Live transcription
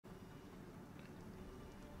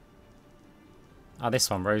Oh, this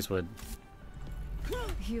one, Rosewood.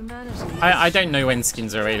 Humanity. I don't know when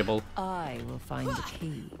skins are available. I will find the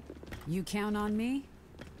key. You count on me,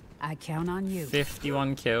 I count on you.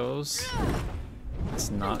 51 kills.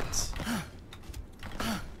 It's nuts.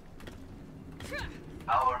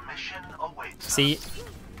 Our mission awaits. See,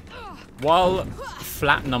 while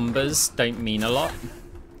flat numbers don't mean a lot,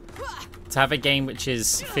 to have a game which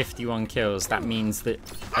is 51 kills, that means that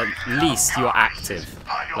at least you're active.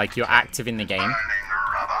 Like, you're active in the game.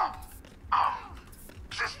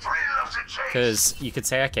 Because you could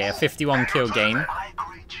say, okay, a 51 kill game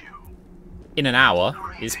in an hour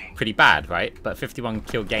is pretty bad, right? But 51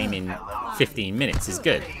 kill game in 15 minutes is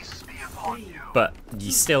good. But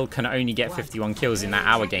you still can only get 51 kills in that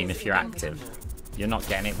hour game if you're active. You're not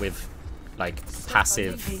getting it with, like,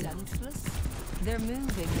 passive. They're moving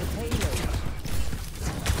the payload.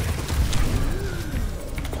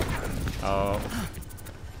 Oh.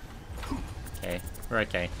 Okay, we're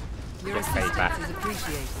okay. Your Get paid back. assistance is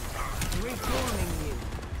appreciated. Reforming you.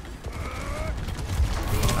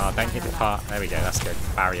 Oh, don't hit the cart. There we go, that's good.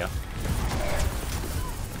 Barrier.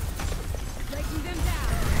 Breaking them down.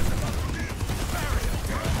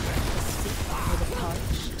 For the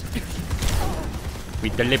punch. We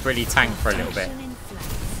deliberately tank for a little bit.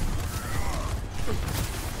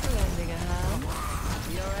 Lending a hand.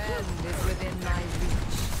 Your end is within my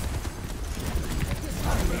reach.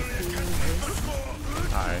 Are you feeling this?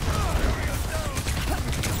 Uh-oh.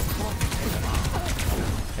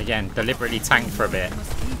 Again, deliberately tank for a bit.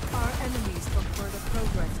 Must keep our enemies from further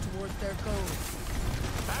progress towards their goals.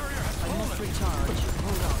 I must recharge.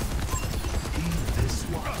 Hold on. This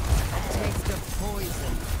one. A taste of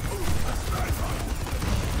poison.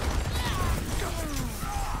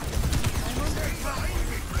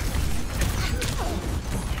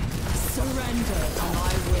 Surrender to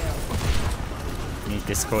my will. Need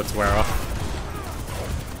Discord to wear off.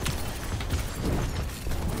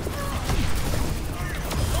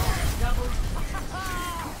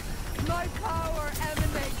 My power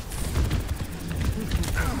emanates.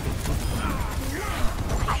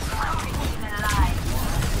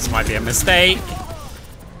 This might be a mistake.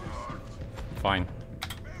 Fine.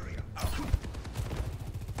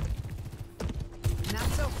 Not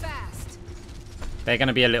so fast. They're going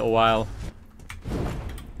to be a little while.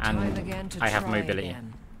 Time And again to I have try mobility.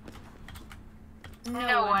 again.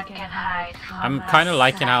 No one can hide from I'm my kind of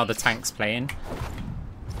liking how sight. the tank's playing.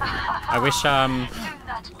 I wish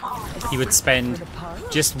he would spend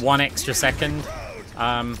just 1 extra second.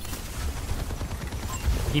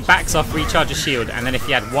 He backs off, recharges shield, and then if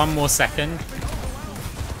he had 1 more second.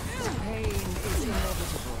 Pain is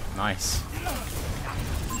inevitable. Nice.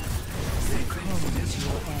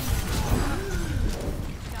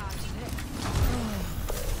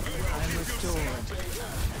 I'm restored.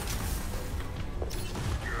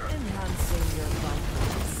 Enhancing your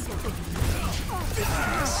vitals.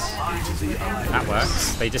 That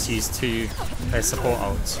works. They just used 2 their support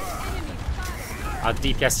ults. Our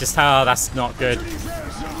DPS just, oh, that's not good.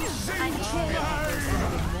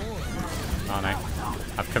 Oh no.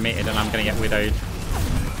 I've committed and I'm going to get widowed.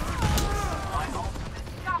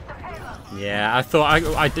 Yeah, I thought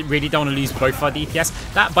I really don't want to lose both our DPS.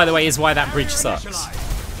 That, by the way, is why that bridge sucks.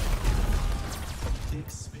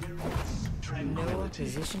 No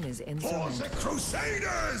opposition is insurmountable.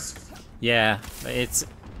 Crusaders! Yeah, it's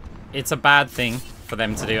a bad thing for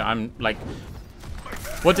them to do. I'm like,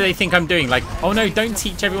 what do they think I'm doing? Like, oh no, don't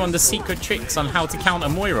teach everyone the secret tricks on how to counter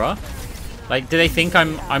Moira. Like, do they think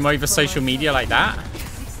I'm over social media like that?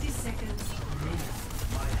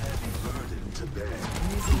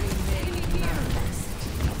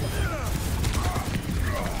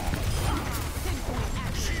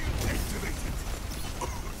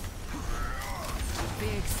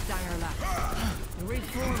 Big Stanger lap.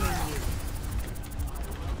 Reforming you.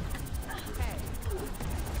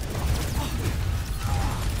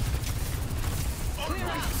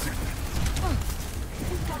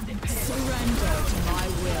 Surrender to my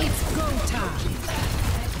will. It's go time.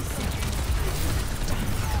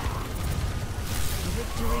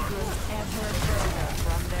 Victory grows ever further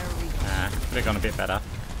from their reach. Nah, could have gone a bit better.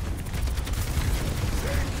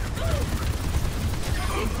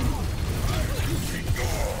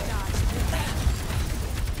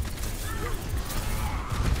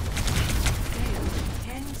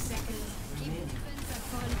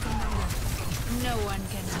 No one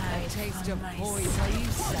can hide Taste from of my poison.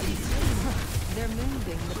 sight. They're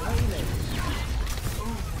moving the payload.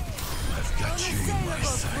 I've got you in my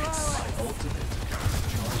sights.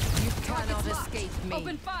 You cannot escape me.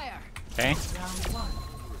 Open fire. Okay,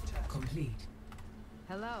 Complete.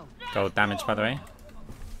 Hello. gold damage by the way.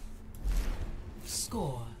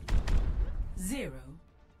 Score 0-0.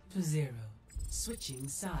 Switching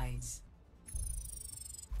sides.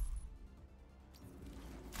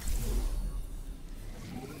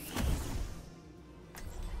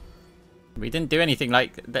 We didn't do anything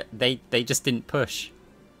like that. They just didn't push.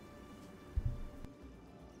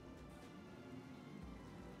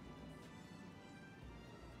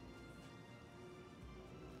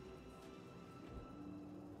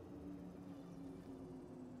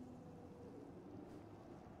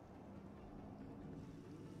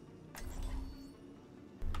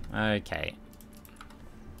 Okay.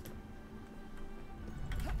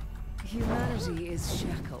 Humanity is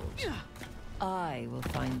shackled. I will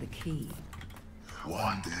find the key.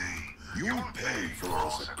 One day, you'll pay for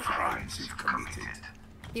all the crimes you've committed.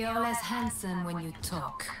 You're less handsome when you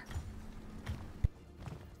talk.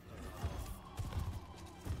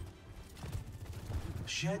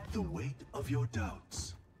 Shed the weight of your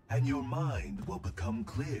doubts, and your mind will become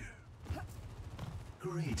clear.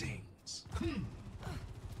 Greetings.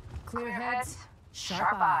 Clear heads,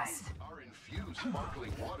 sharp eyes. Our infused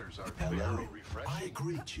sparkling waters are Hello, very refreshing. I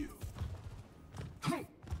greet you. Can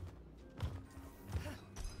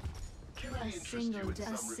I interest you in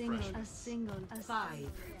some refreshment? 5,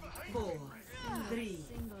 4, 3,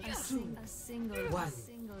 2, 1.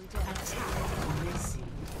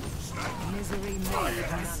 Misery made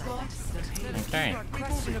manifest. Okay.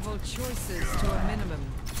 Questionable choices to a minimum.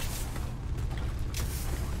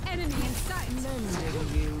 Enemy in sight. Mending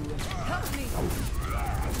you. Help me.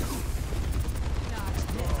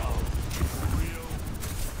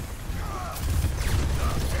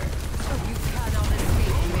 You cannot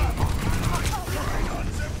escape me.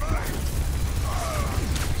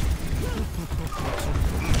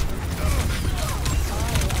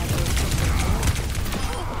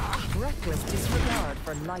 Reckless disregard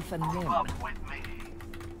for life and limb. Up with me.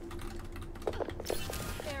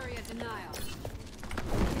 Area denial.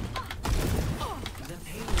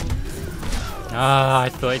 Ah, I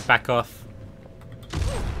thought he'd back off.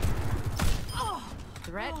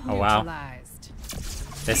 Threat Oh, wow. neutralized.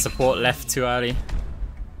 Their support left too early.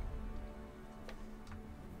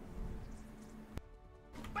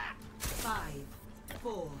 Five,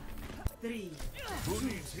 4, 3, Who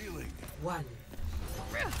needs healing? 1.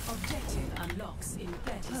 Objective unlocks in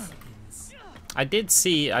 30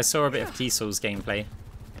 seconds. I saw a bit of Kiesel's gameplay.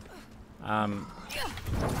 On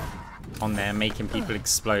there, making people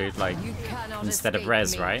explode, like, You cannot instead of escape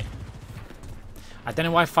res, me. right? I don't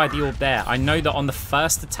know why I fired the orb there. I know that on the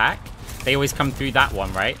first attack, they always come through that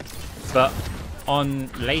one, right? But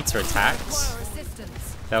on later attacks,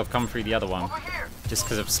 Resistance. they'll come through the other one. Just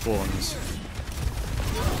because of spawns.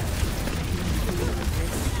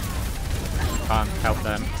 Can't help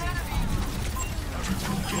them.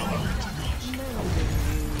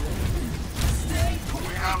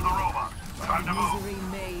 We have the robot. Time to move. Misery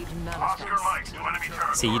made Oscar manifest. light to enemy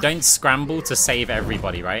turret. See, you don't scramble to save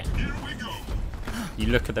everybody, right? You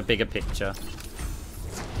look at the bigger picture.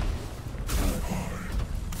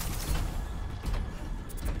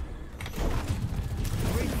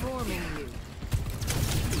 Reforming you.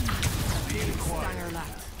 Stanger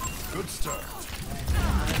left. Good start.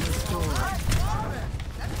 I'm restored.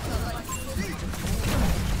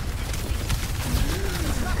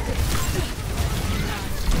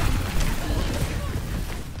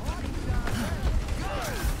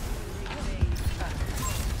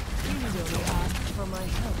 Easily asked for my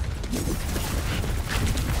help.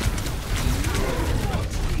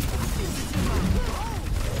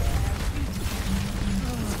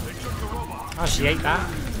 Oh, she ate that.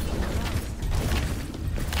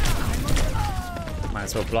 Might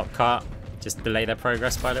as well block cart. Just delay their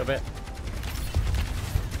progress by a little bit.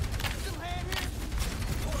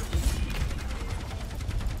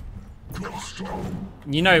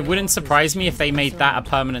 You know, it wouldn't surprise me if they made that a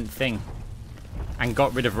permanent thing. And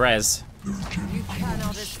got rid of res. You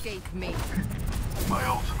cannot escape me. My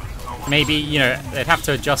ultimate is almost Maybe, you know, they'd have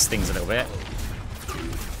to adjust things a little bit.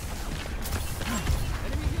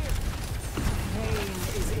 Pain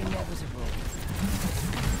is inevitable.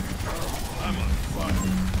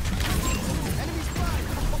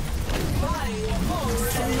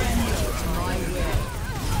 Surrender to my will.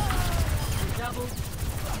 Double,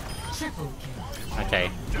 triple kill. Okay.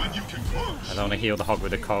 I don't want to heal the hog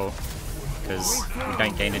with a coal. Because we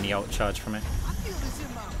don't gain any ult charge from it.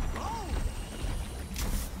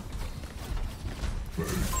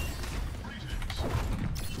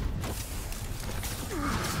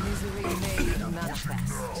 Misery made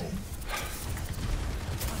manifest.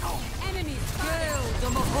 Enemies killed.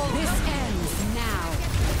 This ends now.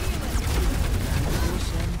 Wish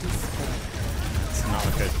and despair. It's not a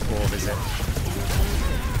good orb, is it?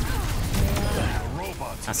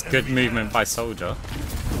 That's good movement by Soldier.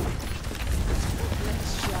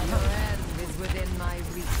 Your end is within my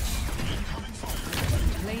reach.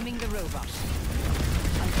 Claiming the robot.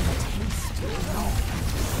 I can taste your love.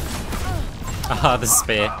 Ah, the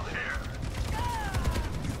spear.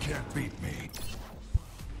 You can't beat me.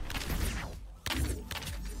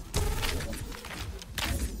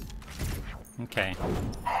 Okay.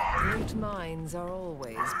 Great minds are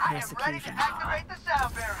always persecuted.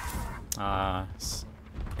 Ah.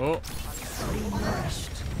 Oh.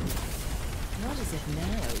 Refreshed. Not as if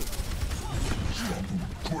now.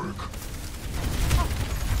 Work.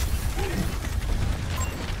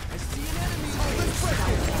 I see an enemy.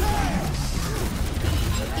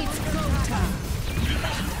 It's go time.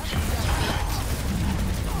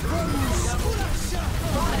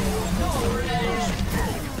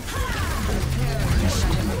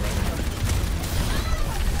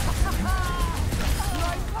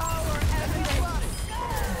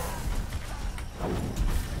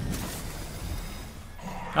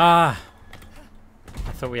 Ah.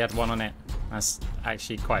 I thought we had one on it. That's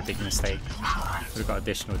actually quite a big mistake. We've got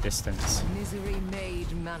additional distance. Misery made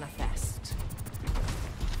manifest.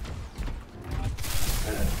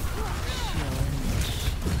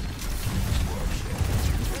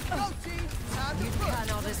 You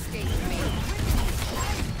cannot escape me.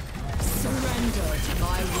 Surrender to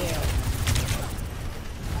my will.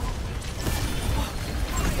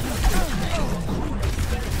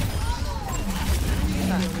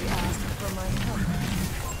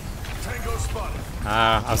 Tango spotted.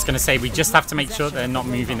 I was going to say, we just have to make sure they're not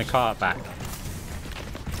moving the cart back.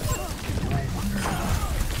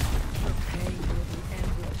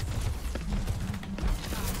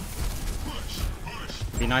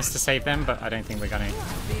 Be nice to save them, but I don't think we're going to.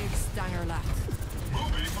 Big stanger left.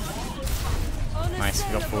 Nice,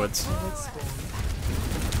 we got forwards.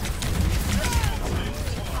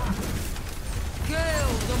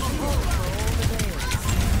 Gale, the mahal for all the days.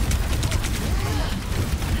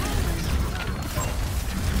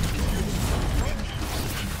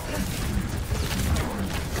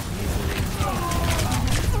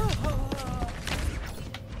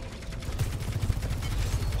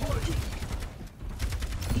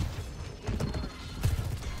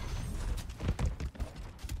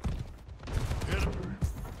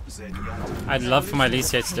 I'd love for my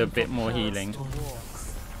Lucio to do a bit more healing.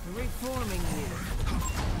 Reforming you.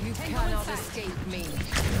 You cannot escape me.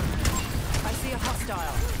 I see a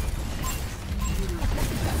hostile.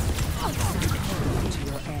 To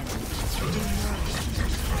your end.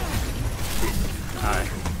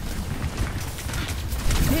 Alright,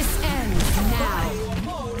 This ends now.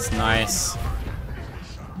 it's nice.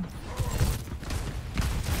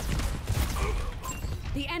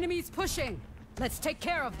 The enemy's pushing. Let's take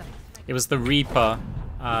care of them. It was the Reaper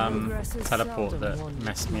Progress is teleport seldom that one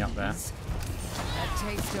messed me up there. A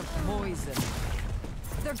taste of poison.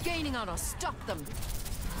 They're gaining on us. Stop them.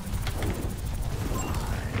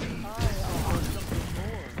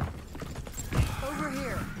 Over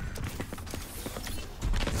here.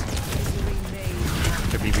 Misery made.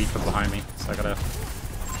 Could be Reaper behind me, so I gotta.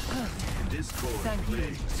 Thank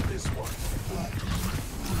you. This one.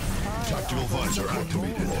 Tactical visor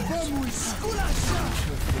activated.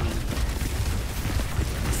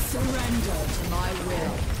 Surrender to my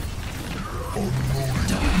will.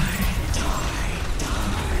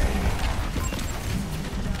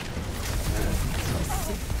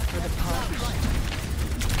 For the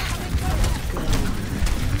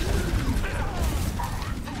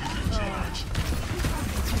punch.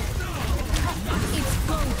 It's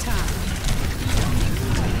go time.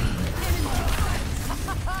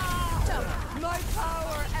 My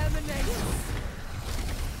power emanates.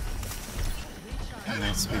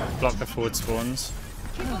 Nice, we blocked the forward spawns.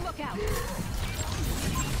 Keep a lookout.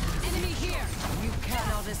 Enemy here. You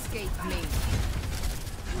cannot escape me.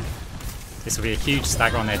 This will be a huge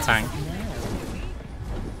stagger on their tank.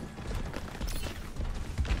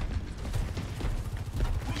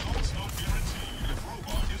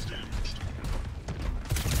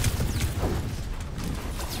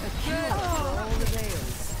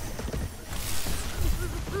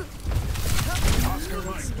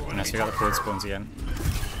 Unless we got the forward spawns again.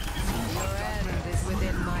 Your end is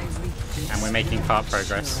within my reach. And we're making cart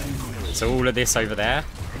progress. So all of this over there.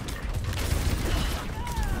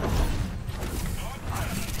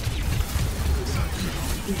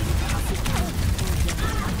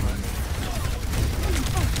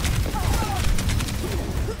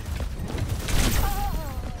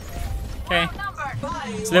 Okay.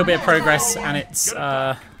 It's a little bit of progress and it's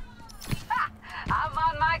I'm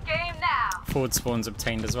on my game now. forward spawns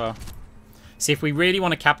obtained as well. See, if we really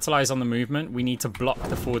want to capitalize on the movement, we need to block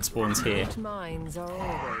the forward spawns here. Minds are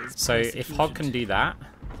always So if Hog can do that,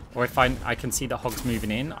 or if I can see that Hog's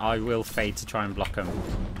moving in, I will fade to try and block him.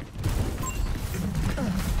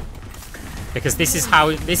 Because this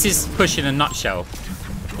is push in a nutshell.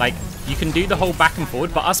 Like, you can do the whole back and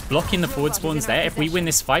forward, but us blocking the forward spawns there, if we win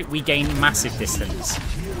this fight, we gain massive distance.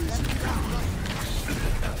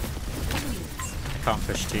 Can't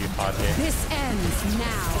push too hard here. This ends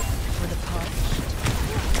now. For the punch.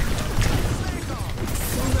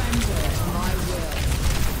 Surrender to my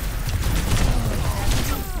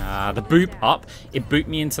will. The boop up, it booped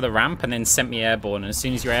me into the ramp and then sent me airborne. And as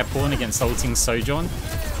soon as you're airborne against ulting Sojourn,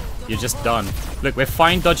 you're just done. Look, we're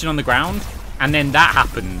fine dodging on the ground, and then that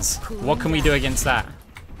happens. What can we do against that?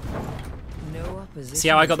 See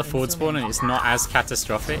how I got the forward spawn and it's not as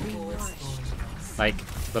catastrophic? Like,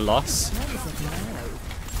 the loss.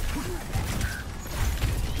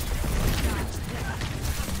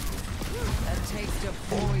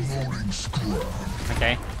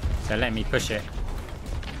 Okay, they're letting me push it.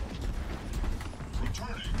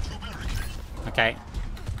 Okay.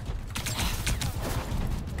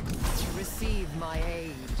 receive my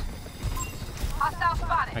aid.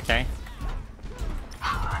 Okay.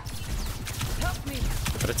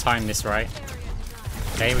 Gotta time this right.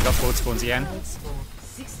 Okay, we got forward spawns again.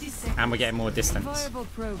 And we're getting more distance. Viable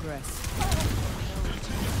progress.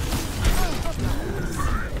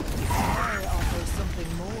 I offer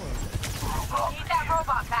something more. Need that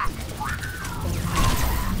robot back.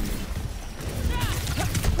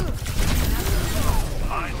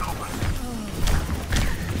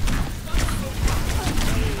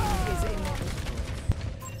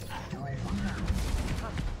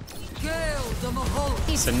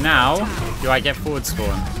 So now, do I get forward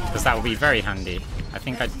spawn? Because that will be very handy. I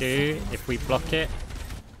think I do if we block it.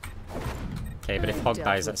 Okay, but if Hog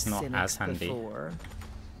dies, that's not as handy.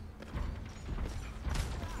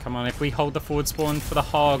 Come on, if we hold the forward spawn for the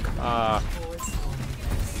Hog.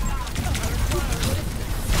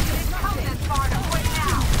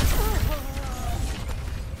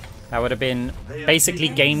 That would have been basically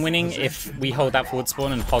game winning if we hold that forward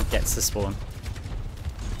spawn and Hog gets the spawn.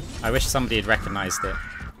 I wish somebody had recognized it.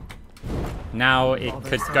 Now it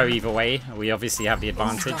could go either way. We obviously have the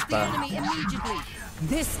advantage, but...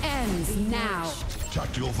 This ends now.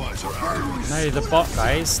 Tactical visor out. No, the bot,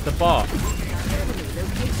 guys. The bot.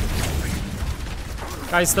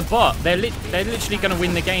 Guys, the bot. They're literally going to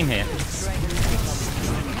win the game here.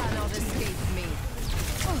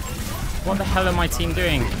 What the hell are my team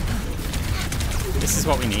doing? This is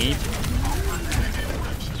what we need.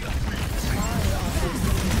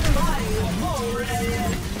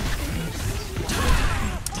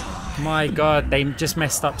 My god, they just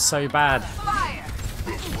messed up so bad.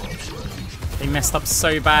 They messed up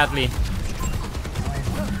so badly.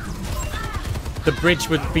 The bridge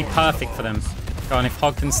would be perfect for them. Go on, if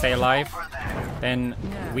Hog can stay alive, then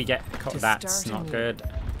we get... That's not good.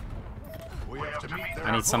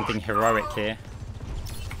 I need something heroic here.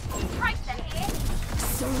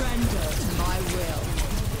 Surrender to my will.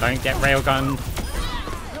 Don't get railgunned.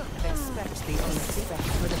 Expect the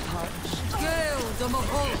unexpected with a punch.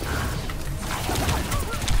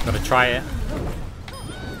 Gotta try it.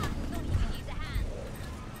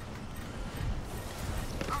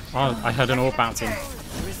 Oh, I heard an orb bouncing.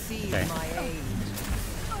 Okay.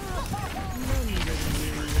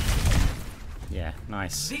 Yeah,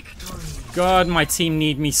 nice. God, my team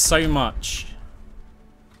need me so much.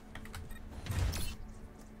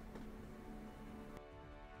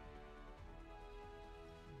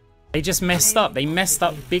 They just messed up. They messed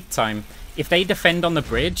up big time. If they defend on the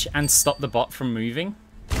bridge and stop the bot from moving,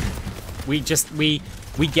 we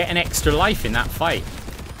get an extra life in that fight.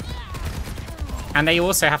 And they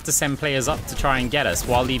also have to send players up to try and get us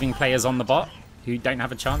while leaving players on the bot who don't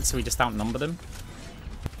have a chance, so we just outnumber them.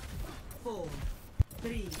 4,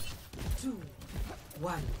 3, 2,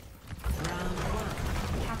 1. Round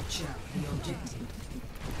 1. Capture the objective.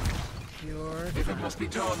 If it must be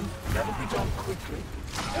done, let it be done quickly.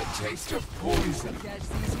 A taste of poison.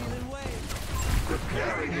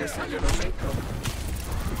 Preparing your cellular makeup.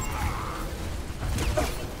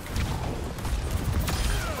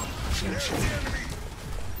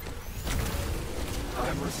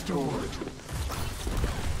 I'm restored.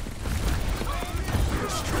 Your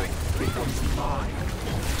strength becomes mine.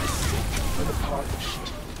 For the parched.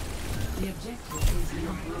 The objective is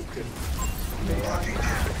Broken. May I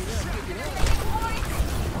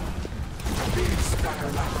these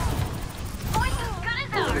scatterlight.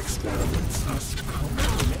 All experiments must come to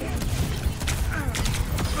an end.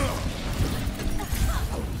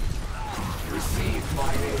 Receive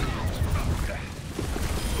my aid.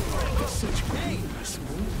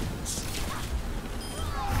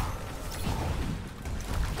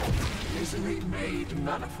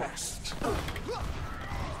 manifest.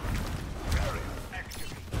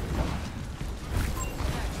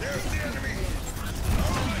 There's the enemy.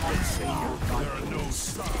 I say your There are no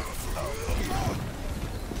stars.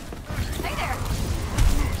 Hey there.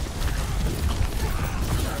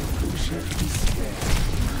 who should be scared.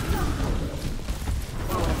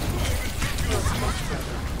 That's much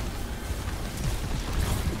better.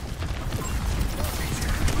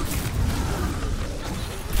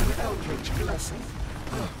 An eldritch blessing.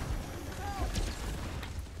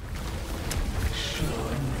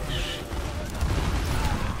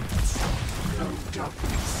 No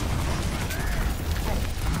darkness.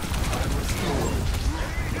 I restored.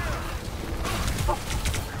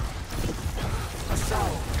 A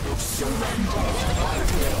soul of surrender. I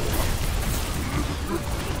will.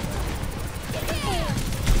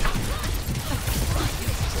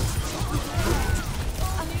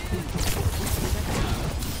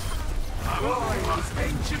 Rise,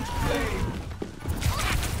 ancient flame.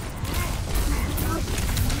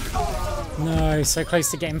 No, so close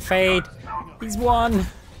to getting fade. He's won.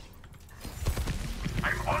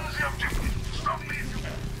 I'm on the objective. Stop me if you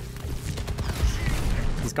want.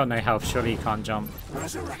 He's got no health. Surely he can't jump.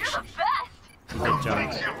 Resurrection. Best. He did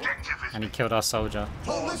jump. The objective is And he killed our soldier.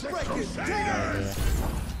 let's break it. Oh, dear.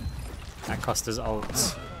 That cost us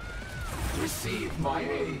ults. Receive my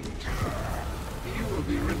aid. You will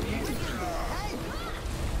be redeemed.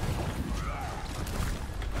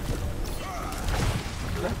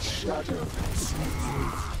 Let shadow sleep.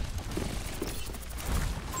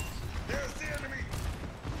 There's the enemy.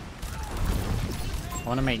 I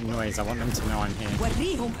want to make noise. I want them to know I'm here.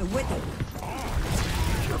 وريهم قوتك.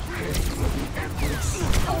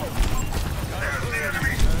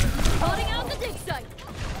 Holding out the dig site.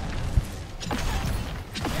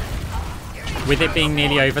 With it being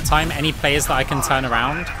nearly overtime, any players that I can turn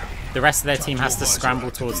around, the rest of their team has to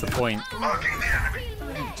scramble towards the point. Marking the enemy.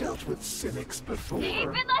 I've dealt with cynics before.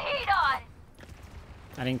 Keeping the heat on.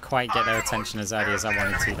 I didn't quite get their attention as early as I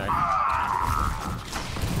wanted to, though.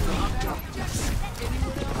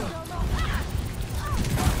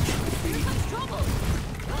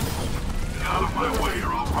 Out of my way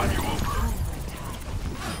or I'll run you over.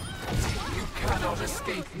 You cannot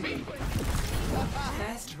escape me.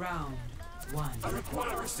 First round. One. I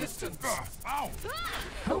require assistance. Ow.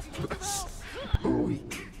 Helpless.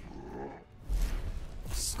 Weak.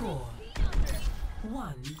 Score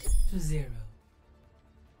 1-0.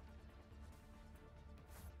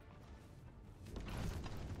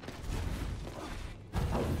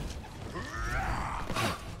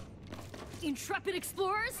 Intrepid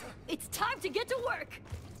explorers, it's time to get to work.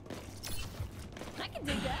 I can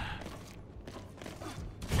dig that.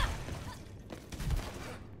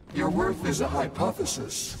 Your worth is a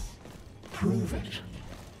hypothesis. Prove it.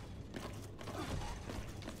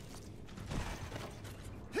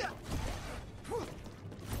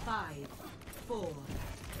 Five, 4,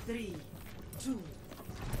 3, 2,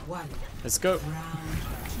 1. Let's go. Round 2.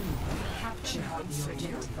 Capture the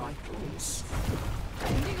objective. Vitals.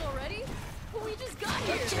 Ending already? We just got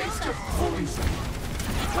here. Taste of poison.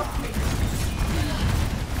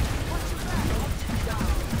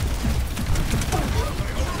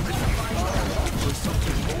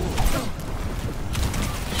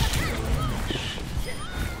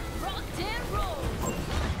 Rocked and rolled.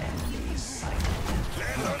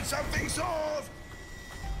 Land on something soft.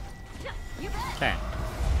 You bet. Okay.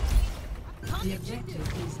 The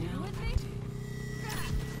objective is now active.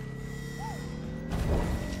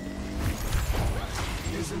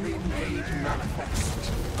 Easily made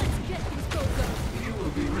manifest. Let's get these go-go's. You will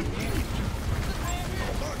be redeemed.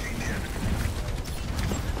 Marking the enemy.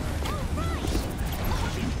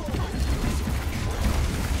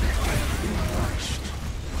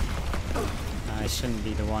 I shouldn't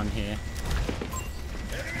be the one here.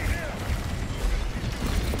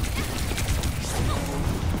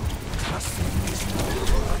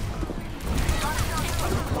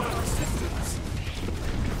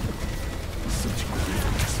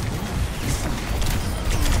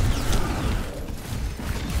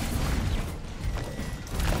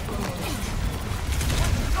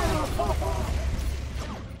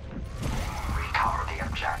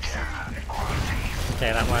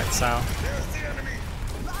 Okay, that works out. There's the enemy.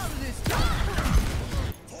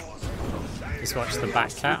 Just watch the back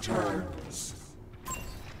cat. Marking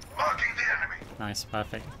the enemy. Nice,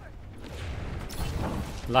 perfect.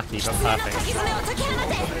 Lucky, but perfect.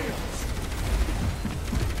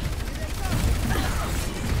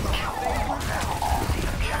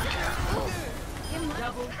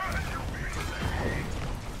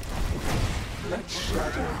 Let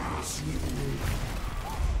shadow sleep.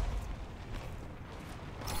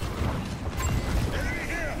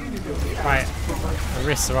 Right,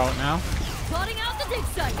 Orisa ult now. Plotting out the dig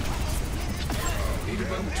site. Need a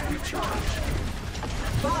moment to recharge.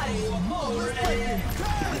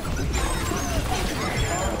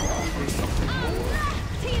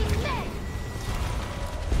 Team led.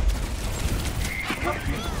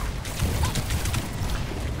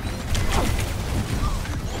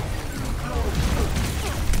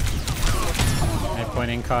 No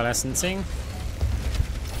point in coalescencing.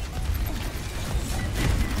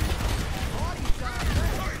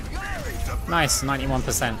 Nice,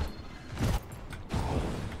 91%.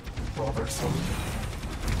 Robertson.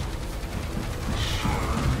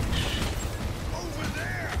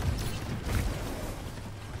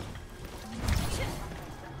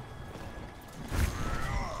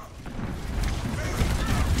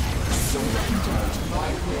 Surrender to my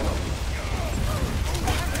will.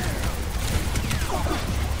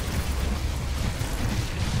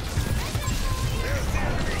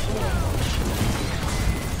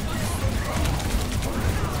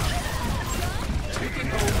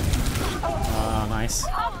 Oh, nice.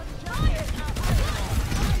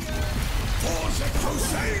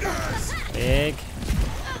 Big.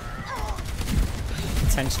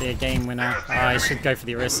 Potentially a game winner. Oh, I should go for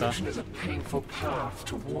the Orisa. Evolution is a painful path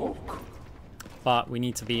to walk. But we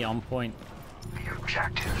need to be on point. The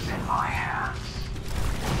objective's in my hands.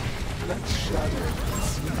 Let's shatter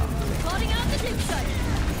this number. Plotting out the dig site.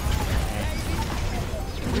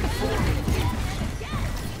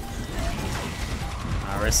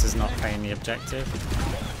 Orisa's not playing the objective.